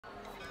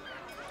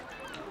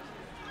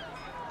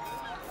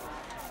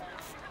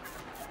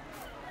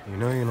You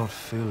know you're not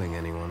fooling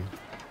anyone.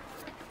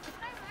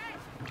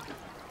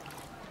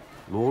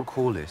 Lord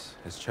Corlys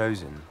has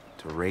chosen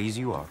to raise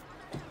you up,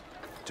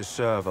 to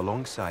serve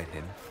alongside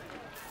him,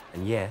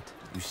 and yet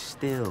you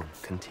still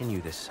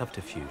continue this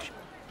subterfuge.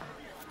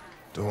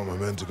 Don't want my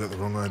men to get the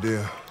wrong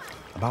idea.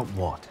 About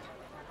what?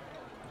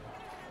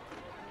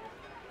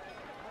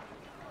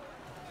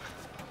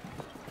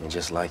 You're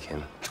just like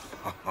him.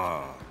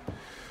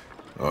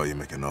 Oh, you're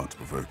making art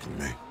provoking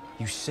me.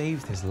 You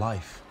saved his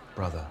life,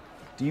 brother.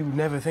 Do you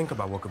never think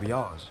about what could be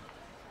ours?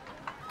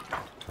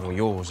 Or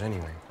yours,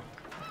 anyway.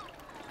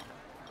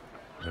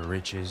 The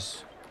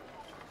riches,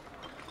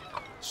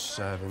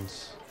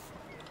 servants,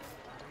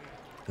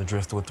 the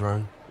Driftwood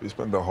throne. We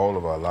spend the whole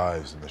of our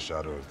lives in the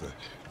shadow of the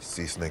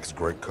Sea Snake's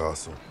great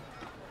castle.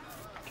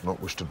 Do not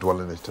wish to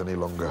dwell in it any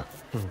longer.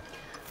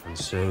 And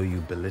so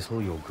you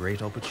belittle your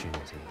great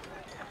opportunity,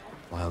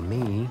 while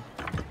me,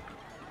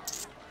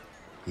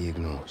 he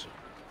ignores,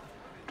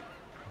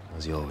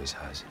 as he always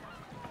has.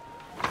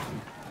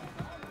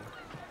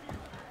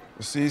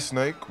 The Sea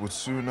Snake would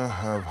sooner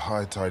have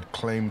high tide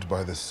claimed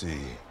by the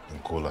sea than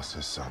call us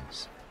his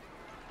sons.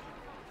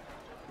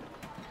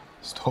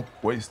 Stop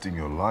wasting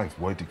your life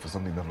waiting for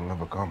something that will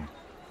never come.